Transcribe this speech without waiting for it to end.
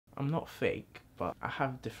I'm not fake, but I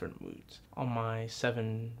have different moods. On my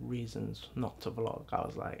 7 reasons not to vlog, I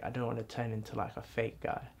was like, I don't want to turn into like a fake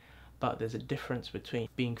guy. But there's a difference between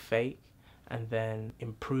being fake and then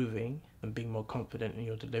improving and being more confident in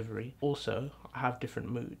your delivery. Also, I have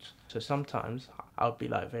different moods. So sometimes I'll be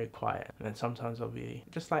like very quiet, and then sometimes I'll be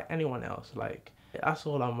just like anyone else. Like, that's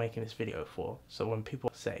all I'm making this video for. So when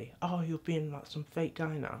people say, oh, you're being like some fake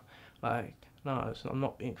guy now, like, no, I'm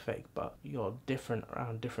not being fake, but you're different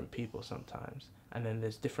around different people sometimes. And then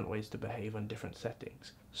there's different ways to behave in different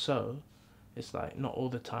settings. So it's like, not all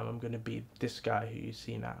the time I'm going to be this guy who you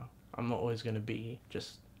see now. I'm not always going to be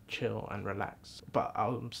just chill and relaxed, but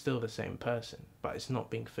I'm still the same person. But it's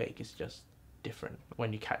not being fake, it's just different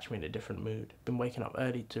when you catch me in a different mood. Been waking up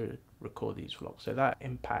early to record these vlogs, so that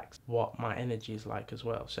impacts what my energy is like as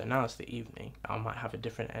well. So now it's the evening, I might have a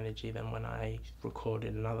different energy than when I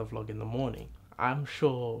recorded another vlog in the morning. I'm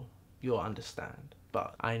sure you'll understand,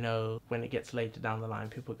 but I know when it gets later down the line,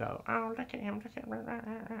 people go, oh, look at him, look at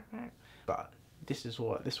him. But this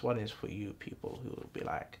one is for you people who will be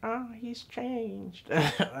like, oh, he's changed.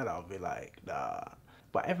 And I'll be like, nah.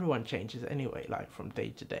 But everyone changes anyway, like from day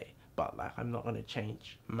to day. But like, I'm not gonna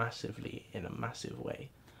change massively in a massive way.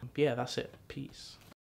 Yeah, that's it. Peace.